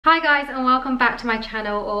Hi guys, and welcome back to my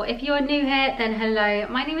channel, or if you're new here then hello,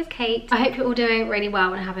 my name is Kate. I hope you're all doing really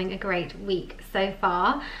well and having a great week so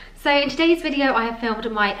far. So in today's video I have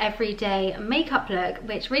filmed my everyday makeup look,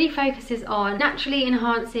 which really focuses on naturally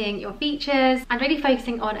enhancing your features and really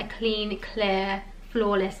focusing on a clean, clear,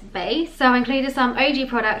 flawless base. So I included some OG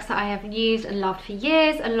products that I have used and loved for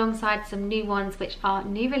years alongside some new ones which are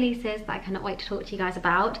new releases that I cannot wait to talk to you guys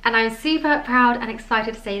about. And I'm super proud and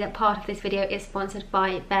excited to say that part of this video is sponsored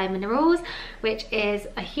by BareMinerals, which is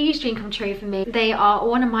a huge dream come true for me. They are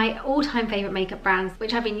one of my all-time favourite makeup brands,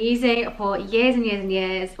 which I've been using for years and years and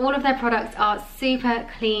years. All of their products are super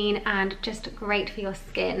clean and just great for your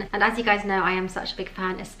skin. And as you guys know, I am such a big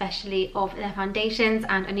fan, especially of their foundations,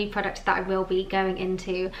 and a new product that I will be going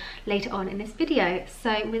into later on in this video.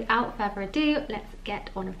 So without further ado, let's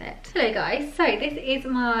get on with it. Hello guys, so this is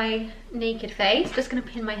my naked face. Just gonna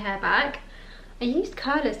pin my hair back. I used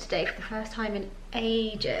curlers today for the first time in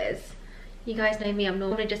ages. You guys know me, I'm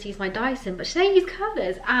normally just use my Dyson, but today I use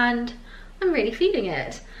curlers and I'm really feeling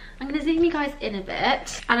it. I'm going to zoom you guys in a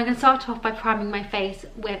bit, and I'm going to start off by priming my face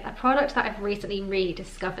with a product that I've recently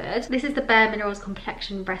rediscovered. This is the BareMinerals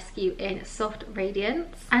Complexion Rescue in Soft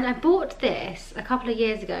Radiance, and I bought this a couple of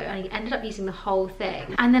years ago and I ended up using the whole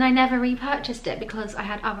thing, and then I never repurchased it because I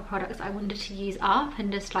had other products I wanted to use up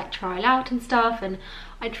and just like trial out and stuff. And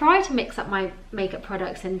I try to mix up my makeup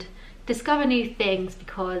products and discover new things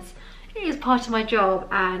because it is part of my job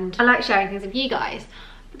and I like sharing things with you guys.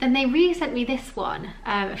 But then they re-sent me this one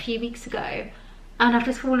a few weeks ago and I've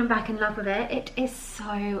just fallen back in love with it. It is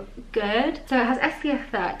so good. So it has SPF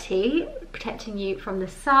 30, protecting you from the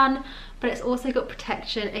sun, but it's also got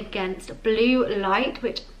protection against blue light,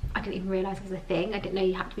 which I didn't even realise was a thing. I didn't know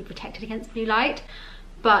you had to be protected against blue light.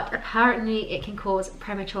 But apparently it can cause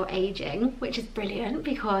premature aging, which is brilliant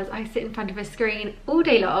because I sit in front of a screen all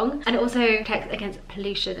day long, and it also protects against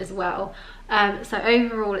pollution as well. So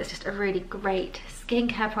overall it's just a really great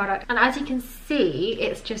skincare product, and as you can see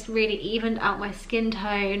it's just really evened out my skin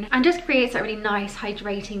tone and just creates a really nice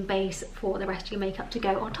hydrating base for the rest of your makeup to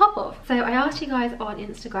go on top of. So I asked you guys on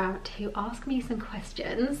Instagram to ask me some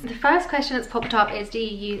questions. The first question that's popped up is, do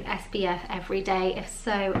you use SPF every day? If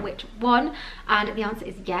so, which one? And the answer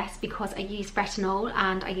is yes, because I use retinol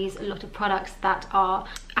and I use a lot of products that are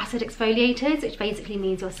acid exfoliators, which basically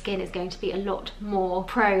means your skin is going to be a lot more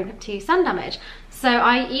prone to sun damage. So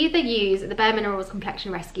I either use the BareMinerals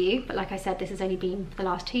Complexion Rescue, but like I said, this has only been for the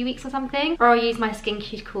last 2 weeks or something, or I'll use my Skin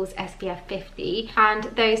Cuticles SPF 50, and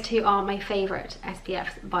those two are my favourite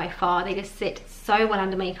SPFs by far. They just sit so well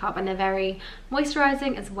under makeup and they're very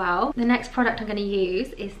moisturising as well. The next product I'm going to use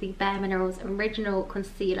is the BareMinerals Original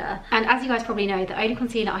Concealer, and as you guys probably know, the only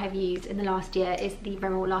concealer I have used in the last year is the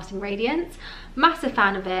Rimmel Lasting Radiance. Massive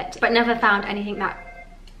fan of it, but never found anything that...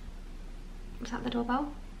 Was that the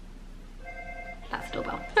doorbell? That's the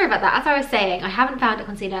doorbell. Sorry about that. As I was saying, I haven't found a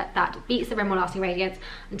concealer that beats the Rimmel Lasting Radiance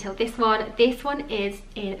until this one. This one is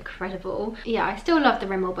incredible. Yeah, I still love the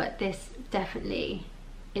Rimmel, but this definitely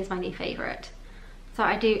is my new favourite. So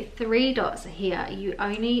I do 3 dots here. You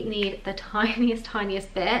only need the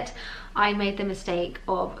tiniest bit. I made the mistake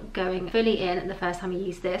of going fully in the first time I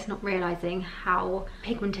used this, not realising how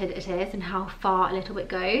pigmented it is and how far a little bit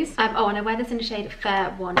goes. Oh, and I wear this in the shade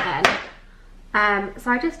Fair 1N.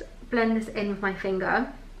 So I just blend this in with my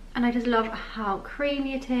finger, and I just love how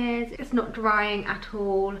creamy it is. It's not drying at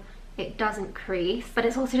all. It doesn't crease, but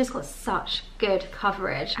it's also just got such good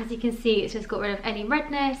coverage. As you can see, it's just got rid of any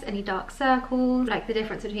redness, any dark circles, like the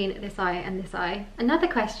difference between this eye and this eye. Another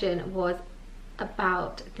question was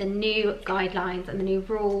about the new guidelines and the new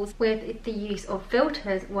rules with the use of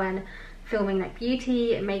filters when filming like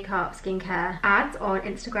beauty, makeup, skincare ads on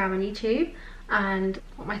Instagram and YouTube, and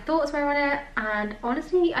what my thoughts were on it. And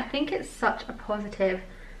honestly, I think it's such a positive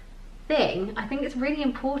thing. I think it's really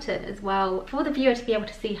important as well for the viewer to be able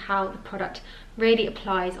to see how the product really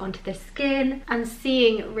applies onto the skin, and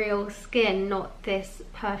seeing real skin, not this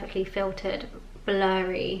perfectly filtered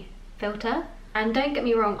blurry filter. And don't get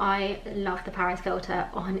me wrong, I love the Paris filter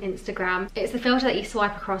on Instagram. It's the filter that you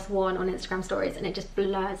swipe across one on Instagram stories and it just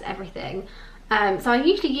blurs everything. So I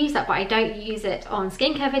usually use that, but I don't use it on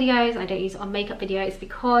skincare videos, I don't use it on makeup videos,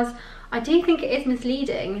 because I do think it is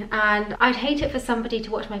misleading, and I'd hate it for somebody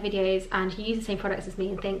to watch my videos and use the same products as me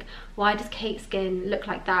and think, why does Kate's skin look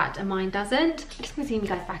like that and mine doesn't? I'm just gonna zoom you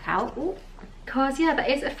guys back out. Because yeah, that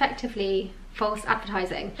is effectively false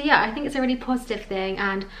advertising. But yeah, I think it's a really positive thing,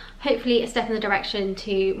 and hopefully a step in the direction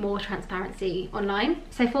to more transparency online.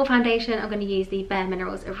 So for foundation, I'm going to use the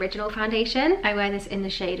BareMinerals Original Foundation. I wear this in the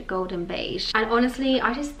shade Golden Beige, and honestly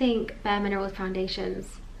I just think BareMinerals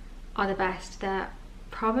foundations are the best. They're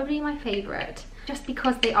probably my favourite. just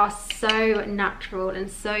because they are so natural and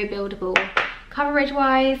so buildable coverage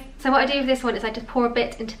wise. So what I do with this one is I just pour a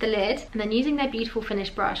bit into the lid, and then using their beautiful finish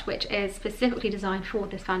brush, which is specifically designed for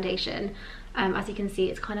this foundation, as you can see,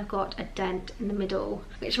 it's kind of got a dent in the middle,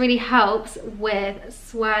 which really helps with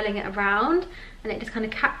swirling it around, and it just kind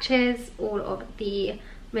of catches all of the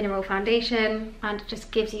mineral foundation and just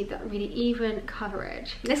gives you that really even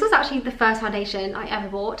coverage. This was actually the first foundation I ever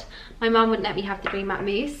bought. My mum wouldn't let me have the Dream Matte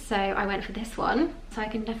Mousse, so I went for this one. So I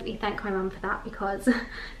can definitely thank my mum for that, because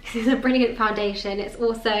this is a brilliant foundation. It's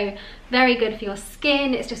also very good for your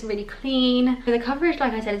skin. It's just really clean. So the coverage,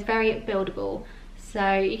 like I said, is very buildable.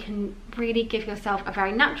 So you can really give yourself a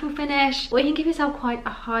very natural finish, or you can give yourself quite a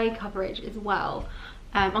high coverage as well.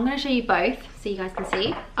 I'm going to show you both so you guys can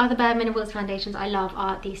see. Other BareMinerals foundations I love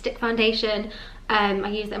are the stick foundation. I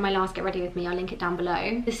used it in my last Get Ready With Me, I'll link it down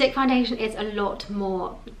below. The stick foundation is a lot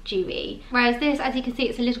more dewy, whereas this, as you can see,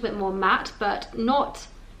 it's a little bit more matte, but not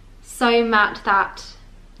so matte that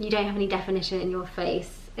you don't have any definition in your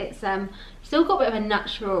face. It's still got a bit of a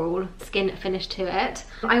natural skin finish to it.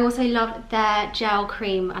 I also love their gel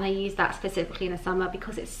cream, and I use that specifically in the summer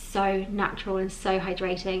because it's so natural and so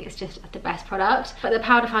hydrating. It's just the best product. But the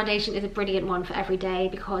powder foundation is a brilliant one for every day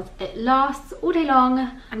because it lasts all day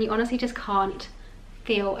long and you honestly just can't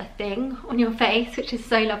feel a thing on your face, which is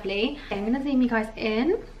so lovely. Okay, I'm gonna zoom you guys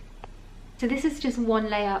in. So this is just one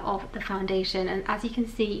layer of the foundation, and as you can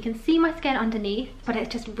see my skin underneath, but it's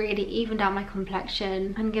just really evened out my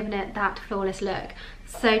complexion and given it that flawless look.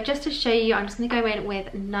 So just to show you, I'm just going to go in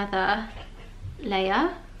with another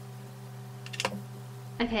layer.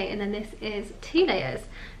 Okay, and then this is 2 layers.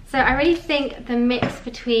 So I really think the mix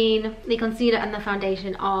between the concealer and the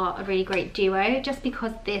foundation are a really great duo, just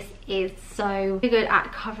because this is so good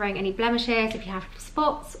at covering any blemishes, if you have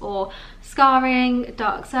spots or scarring,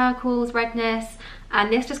 dark circles, redness,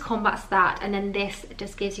 and this just combats that, and then this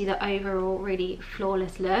just gives you the overall really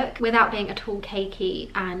flawless look without being at all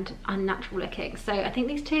cakey and unnatural looking. So I think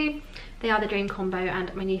these two, they are the dream combo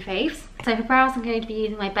and my new faves. So for brows, I'm going to be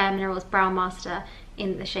using my BareMinerals Brow Master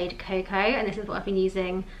in the shade Cocoa, and this is what I've been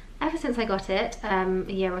using ever since I got it a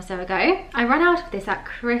year or so ago. I ran out of this at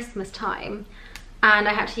Christmas time and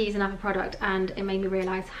I had to use another product, and it made me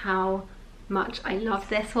realise how much I love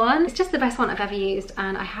this one. It's just the best one I've ever used,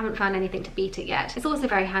 and I haven't found anything to beat it yet. It's also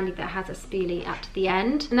very handy that it has a spoolie at the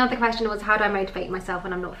end. Another question was, how do I motivate myself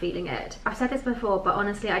when I'm not feeling it? I've said this before, but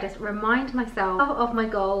honestly I just remind myself of my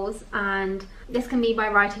goals, and this can be by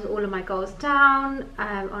writing all of my goals down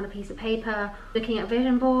on a piece of paper, looking at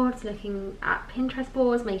vision boards, looking at Pinterest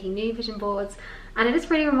boards, making new vision boards, and it just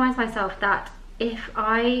really reminds myself that if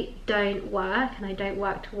I don't work and I don't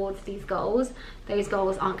work towards these goals, those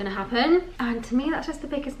goals aren't going to happen. And to me, that's just the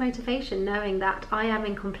biggest motivation, knowing that I am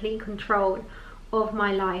in complete control of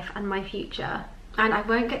my life and my future, and I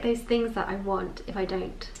won't get those things that I want if I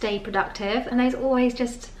don't stay productive. And those always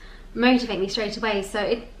just motivate me straight away. So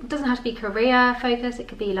it doesn't have to be career focused. It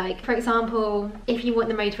could be like, for example, if you want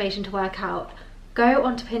the motivation to work out, go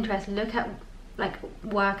onto Pinterest, look at like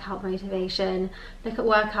workout motivation, look at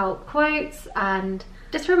workout quotes, and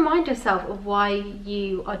just remind yourself of why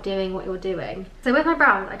you are doing what you're doing. So with my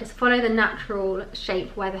brows, I just follow the natural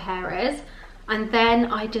shape where the hair is, and then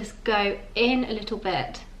I just go in a little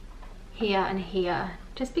bit here and here,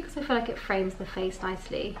 just because I feel like it frames the face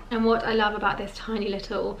nicely. And what I love about this tiny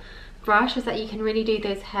little brush is that you can really do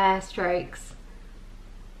those hair strokes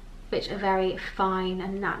which are very fine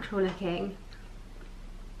and natural looking.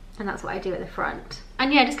 And that's what I do at the front.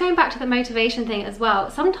 And yeah, just going back to the motivation thing as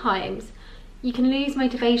well, sometimes you can lose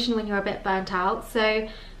motivation when you're a bit burnt out. So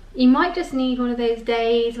you might just need one of those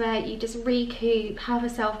days where you just recoup, have a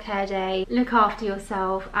self-care day, look after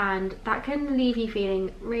yourself, and that can leave you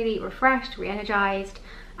feeling really refreshed, re-energized,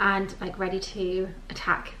 and like ready to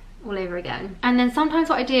attack all over again. And then sometimes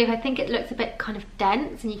what I do, if I think it looks a bit kind of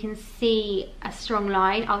dense and you can see a strong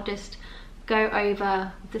line, I'll just go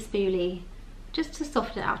over the spoolie just to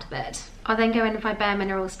soften it out a bit. I'll then go in with my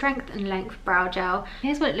BareMinerals Strength and Length Brow Gel.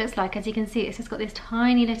 Here's what it looks like. As you can see, it's just got this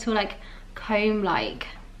tiny little like comb-like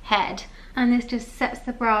head, and this just sets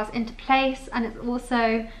the brows into place, and it's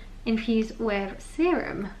also infused with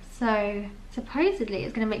serum. So supposedly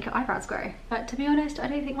it's going to make your eyebrows grow. But to be honest, I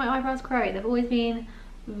don't think my eyebrows grow. They've always been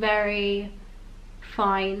very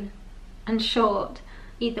fine and short.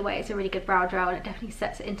 Either way, it's a really good brow gel, and it definitely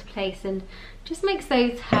sets it into place and just makes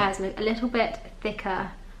those hairs look a little bit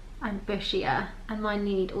thicker and bushier, and mine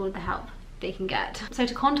need all the help they can get. So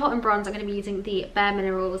to contour and bronze, I'm going to be using the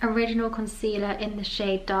BareMinerals Original Concealer in the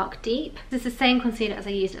shade Dark Deep. This is the same concealer as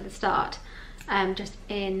I used at the start, just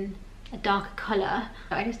in a darker colour.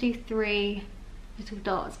 I just do 3 little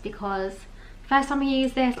dots because First time I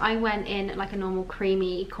used this, I went in like a normal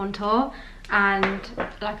creamy contour, and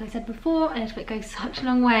like I said before, a little bit goes such a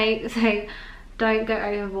long way, so don't go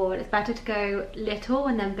overboard. It's better to go little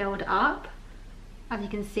and then build up. As you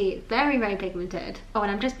can see, it's very, very pigmented. Oh, and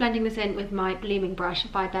I'm just blending this in with my blooming brush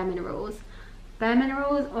by BareMinerals.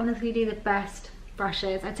 BareMinerals honestly do the best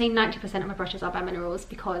brushes. I'd say 90% of my brushes are BareMinerals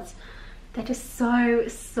because they're just so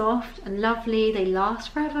soft and lovely. They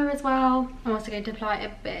last forever as well. I'm also going to apply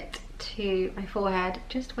a bit to my forehead,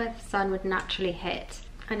 just where the sun would naturally hit.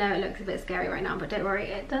 I know it looks a bit scary right now, but don't worry,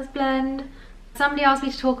 it does blend. Somebody asked me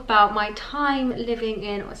to talk about my time living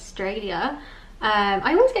in Australia.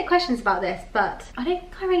 I always get questions about this, but I don't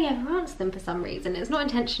think I really ever answer them for some reason. It's not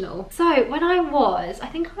intentional. So when I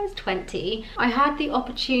think I was 20, I had the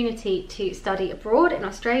opportunity to study abroad in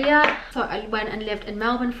Australia. So I went and lived in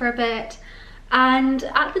Melbourne for a bit. And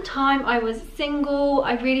at the time I was single,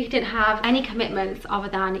 I really didn't have any commitments other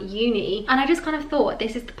than uni, and I just kind of thought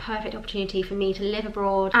this is the perfect opportunity for me to live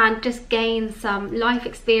abroad and just gain some life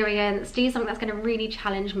experience, do something that's going to really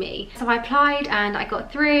challenge me. So I applied and I got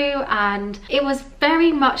through, and it was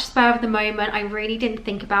very much spur of the moment. I really didn't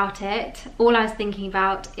think about it. All I was thinking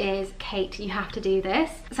about is, Kate, you have to do this.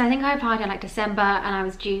 So I think I applied in like December, and I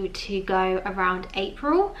was due to go around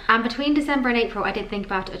April, and between December and April I didn't think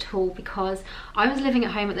about it at all because I was living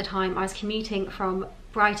at home at the time. I was commuting from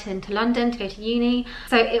Brighton to London to go to uni,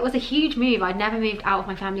 so it was a huge move. I'd never moved out of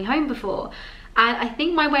my family home before, and I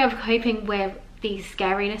think my way of coping with the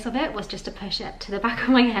scariness of it was just to push it to the back of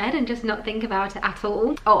my head and just not think about it at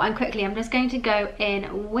all. Oh, and quickly, I'm just going to go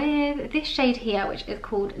in with this shade here, which is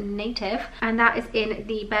called Native, and that is in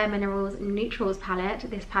the BareMinerals Neutrals palette.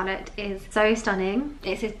 This palette is so stunning.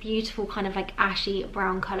 It's this beautiful kind of like ashy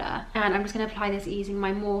brown colour, and I'm just going to apply this using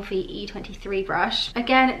my Morphe E23 brush.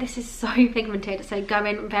 Again, this is so pigmented, so go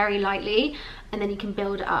in very lightly and then you can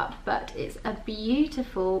build it up, but it's a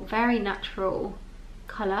beautiful, very natural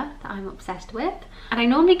colour that I'm obsessed with. And I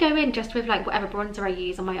normally go in just with like whatever bronzer I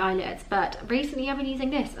use on my eyelids, but recently I've been using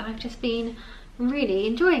this and I've just been really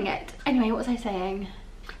enjoying it. Anyway, what was I saying?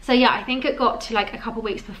 So yeah, I think it got to like a couple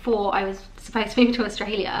weeks before I was supposed to move to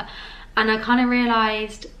Australia, and I kind of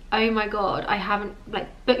realised, oh my god, I haven't like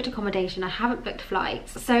booked accommodation, I haven't booked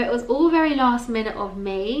flights. So it was all very last minute of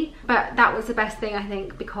me, but that was the best thing, I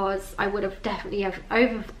think, because I would have definitely have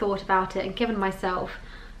overthought about it and given myself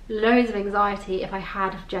loads of anxiety if I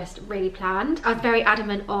had just really planned. I was very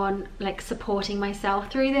adamant on like supporting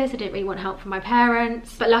myself through this. I didn't really want help from my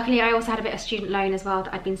parents, but luckily I also had a bit of student loan as well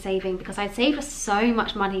that I'd been saving, because I'd saved so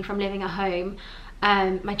much money from living at home.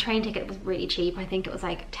 My train ticket was really cheap. I think it was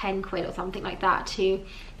like 10 quid or something like that to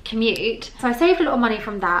commute, so I saved a lot of money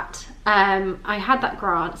from that. I had that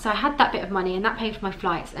grant, so I had that bit of money, and that paid for my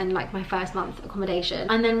flights and like my first month accommodation.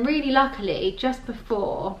 And then really luckily, just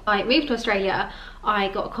before I moved to Australia, I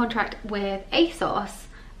got a contract with ASOS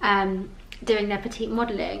doing their petite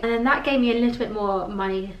modelling, and then that gave me a little bit more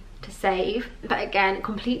money to save, but again,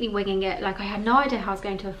 completely winging it. Like I had no idea how I was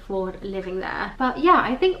going to afford living there. But yeah,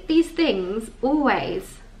 I think these things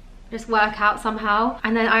always just work out somehow.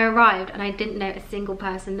 And then I arrived and I didn't know a single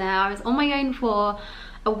person there. I was on my own for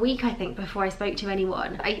a week, I think, before I spoke to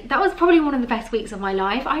anyone. That was probably one of the best weeks of my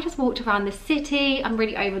life. I just walked around the city. I'm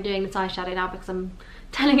really overdoing this eyeshadow now because I'm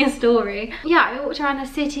telling a story. Yeah, I walked around the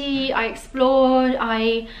city, I explored,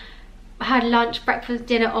 I had lunch, breakfast,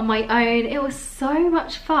 dinner on my own. It was so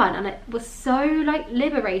much fun, and it was so like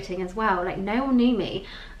liberating as well. Like no one knew me,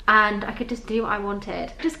 and I could just do what I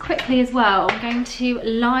wanted. Just quickly as well, I'm going to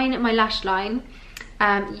line my lash line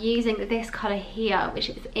using this colour here, which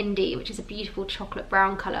is Indie, which is a beautiful chocolate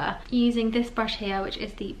brown colour. Using this brush here, which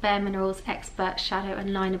is the BareMinerals Expert Shadow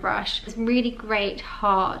and Liner Brush. It's really great,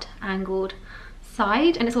 hard, angled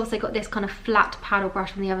side, and it's also got this kind of flat paddle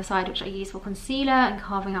brush on the other side, which I use for concealer and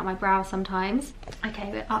carving out my brows sometimes. Okay,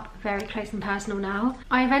 we're up very close and personal now.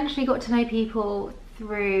 I eventually got to know people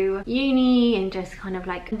through uni and just kind of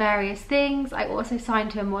like various things. I also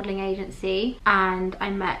signed to a modelling agency and I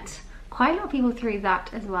met quite a lot of people through that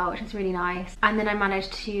as well, which is really nice. And then I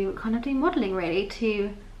managed to kind of do modelling really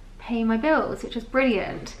to pay my bills, which was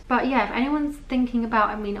brilliant. But yeah, if anyone's thinking about,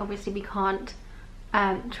 I mean obviously we can't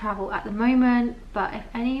travel at the moment, but if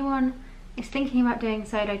anyone is thinking about doing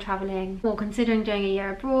solo traveling or considering doing a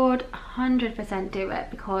year abroad, 100% do it,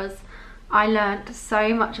 because I learned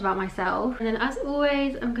so much about myself. And then as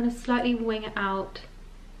always, I'm going to slightly wing it out,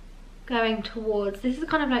 going towards, this is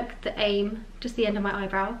kind of like the aim, just the end of my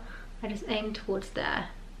eyebrow. I just aim towards there,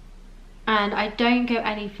 and I don't go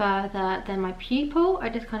any further than my pupil. I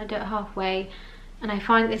just kind of do it halfway, and I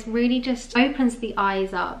find this really just opens the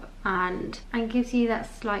eyes up and gives you that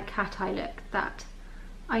slight cat eye look that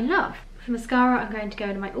I love. For mascara, I'm going to go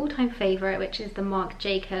into my all-time favourite, which is the Marc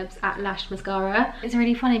Jacobs At Lash Mascara. It's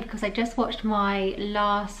really funny because I just watched my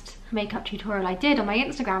last makeup tutorial I did on my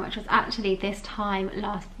Instagram, which was actually this time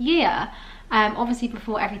last year. Obviously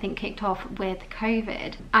before everything kicked off with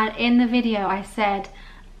COVID. And in the video I said,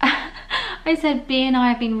 B and I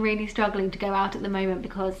have been really struggling to go out at the moment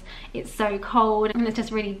because it's so cold and it's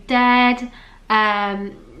just really dead.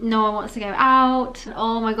 No one wants to go out.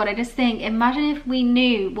 Oh my god, I just think, imagine if we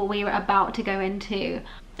knew what we were about to go into.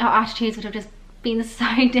 Our attitudes would have just been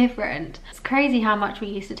so different. It's crazy how much we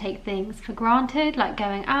used to take things for granted, like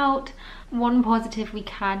going out. One positive we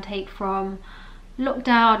can take from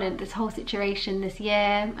lockdown and this whole situation this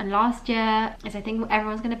year and last year is I think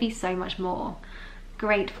everyone's going to be so much more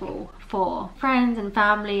grateful for friends and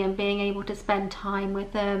family and being able to spend time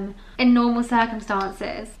with them in normal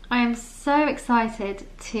circumstances. I am so excited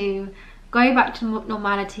to go back to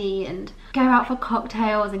normality and go out for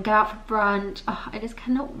cocktails and go out for brunch. Oh, I just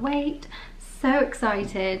cannot wait. So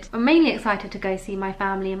excited. I'm mainly excited to go see my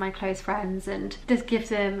family and my close friends and just give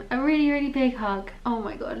them a really big hug. Oh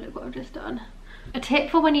my god, look what I've just done. A tip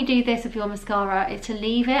for when you do this with your mascara is to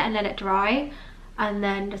leave it and let it dry and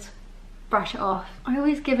then just brush it off. I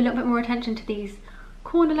always give a little bit more attention to these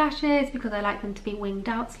corner lashes because I like them to be winged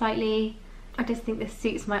out slightly. I just think this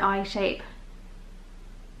suits my eye shape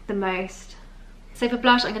the most. So for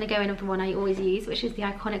blush, I'm going to go in with the one I always use, which is the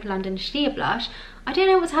iconic London Sheer blush. I don't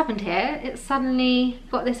know what's happened here. It's suddenly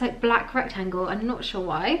got this like black rectangle. I'm not sure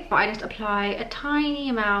why, but I just apply a tiny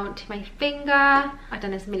amount to my finger. I've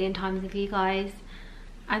done this a million times with you guys.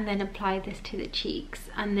 And then apply this to the cheeks,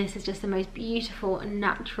 and this is just the most beautiful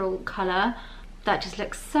natural colour that just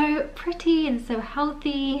looks so pretty and so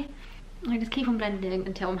healthy. I just keep on blending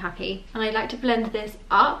until I'm happy, and I like to blend this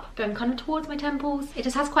up, going kind of towards my temples. It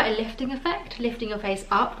just has quite a lifting effect, lifting your face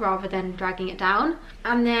up rather than dragging it down.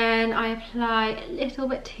 And then I apply a little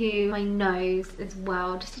bit to my nose as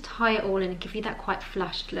well, just to tie it all in and give you that quite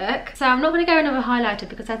flushed look. So I'm not going to go in with a highlighter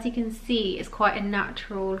because, as you can see, it's quite a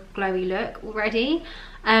natural glowy look already.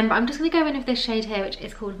 But I'm just going to go in with this shade here, which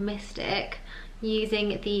is called Mystic,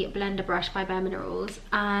 using the blender brush by BareMinerals,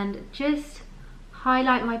 and just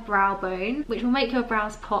highlight my brow bone, which will make your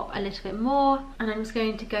brows pop a little bit more. And I'm just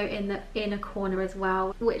going to go in the inner corner as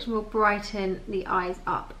well, which will brighten the eyes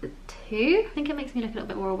up too. I think it makes me look a little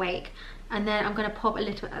bit more awake. And then I'm going to pop a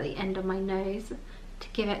little bit at the end of my nose to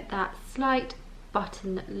give it that slight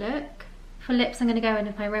button look. For lips, I'm going to go in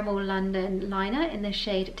with my Rimmel London liner in the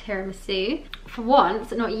shade Tiramisu. For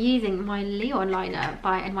once, not using my Leon liner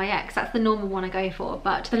by NYX. That's the normal one I go for,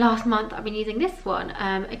 but the last month I've been using this one.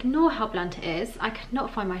 Ignore how blunt it is. I could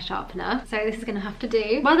not find my sharpener, so this is going to have to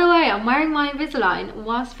do. By the way, I'm wearing my Invisalign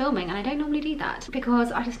whilst filming, and I don't normally do that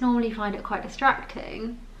because I just normally find it quite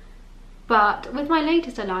distracting. But with my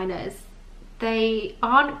latest aligners, they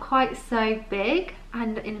aren't quite so big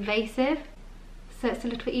and invasive, so it's a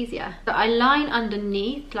little bit easier. So I line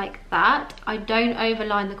underneath like that. I don't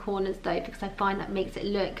overline the corners though, because I find that makes it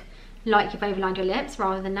look like you've overlined your lips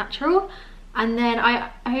rather than natural. And then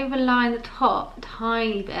I overline the top a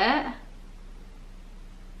tiny bit,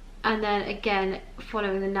 and then again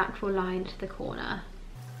following the natural line to the corner.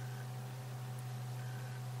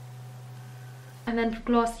 And then for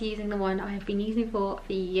gloss, using the one I have been using for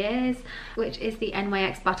years, which is the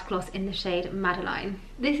NYX Butter Gloss in the shade Madeline.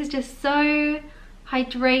 This is just so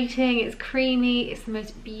hydrating, it's creamy, it's the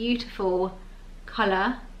most beautiful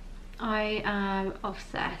colour. I am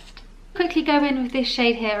obsessed. Quickly go in with this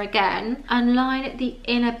shade here again and line the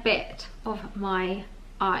inner bit of my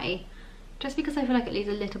eye, just because I feel like it leaves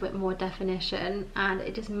a little bit more definition and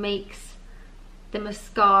it just makes the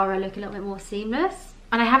mascara look a little bit more seamless.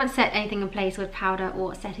 And I haven't set anything in place with powder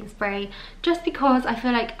or setting spray, just because I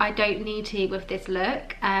feel like I don't need to with this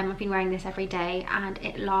look. I've been wearing this every day and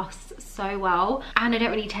it lasts so well, and I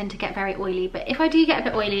don't really tend to get very oily, but if I do get a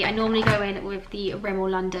bit oily, I normally go in with the Rimmel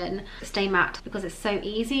London Stay Matte because it's so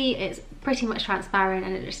easy. It's pretty much transparent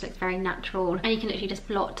and it just looks very natural, and you can literally just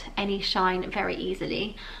blot any shine very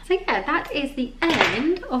easily. So yeah, that is the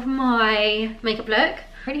end of my makeup look.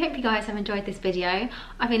 I really hope you guys have enjoyed this video.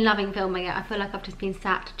 I've been loving filming it. I feel like I've just been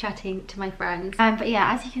sat chatting to my friends. But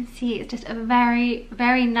yeah, as you can see, it's just a very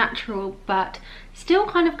natural but still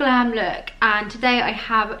kind of glam look. And today I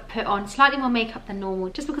have put on slightly more makeup than normal,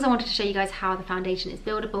 just because I wanted to show you guys how the foundation is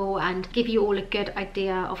buildable and give you all a good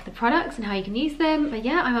idea of the products and how you can use them. But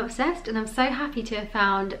yeah, I'm obsessed, and I'm so happy to have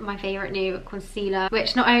found my favourite new concealer,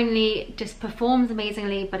 which not only just performs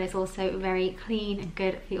amazingly, but is also very clean and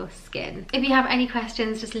good for your skin. If you have any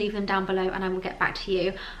questions, just leave them down below and I will get back to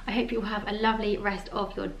you. I hope you will have a lovely rest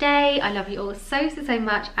of your day. I love you all so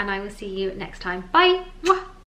much, and I will see you next time. Bye! Mwah!